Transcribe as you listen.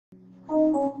Yo,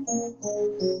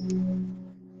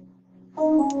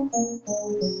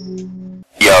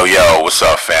 what's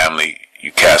up, family?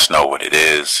 You cats know what it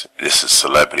is. This is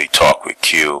Celebrity Talk with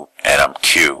Q, and I'm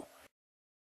Q.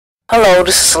 Hello,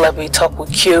 this is Celebrity Talk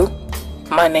with Q.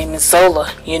 My name is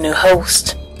Zola, your new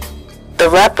host. The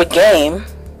rapper Game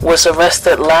was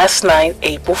arrested last night,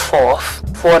 April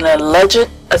 4th, for an alleged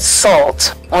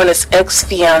assault on his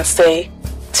ex-fiancee,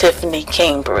 Tiffney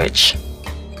Cambridge.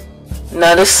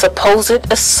 Now, this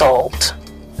supposed assault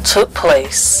took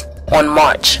place on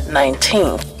March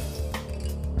 19th.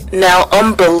 Now,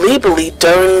 unbelievably,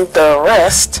 during the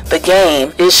arrest, the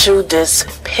Game issued this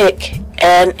pic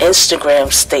and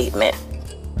Instagram statement.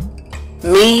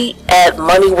 Me at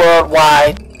Money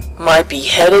Worldwide might be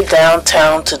headed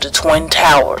downtown to the Twin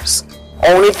Towers.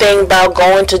 Only thing about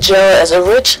going to jail as a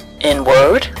rich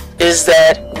N-word is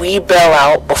that we bail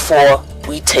out before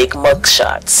we take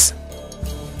mugshots.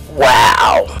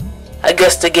 Wow. I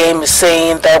guess the Game is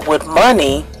saying that with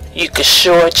money, you could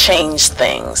sure change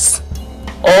things.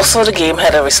 Also, the Game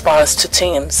had a response to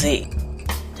TMZ.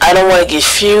 I don't want to give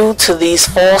fuel to these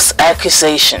false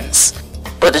accusations,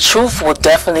 but the truth will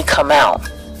definitely come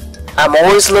out. I'm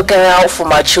always looking out for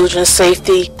my children's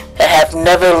safety and have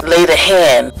never laid a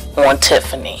hand on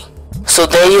Tiffney. So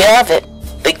there you have it.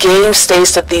 The Game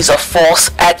states that these are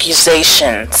false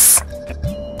accusations.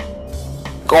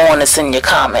 Go on and send your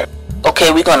comment. Okay,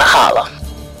 we're gonna holla.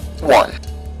 1.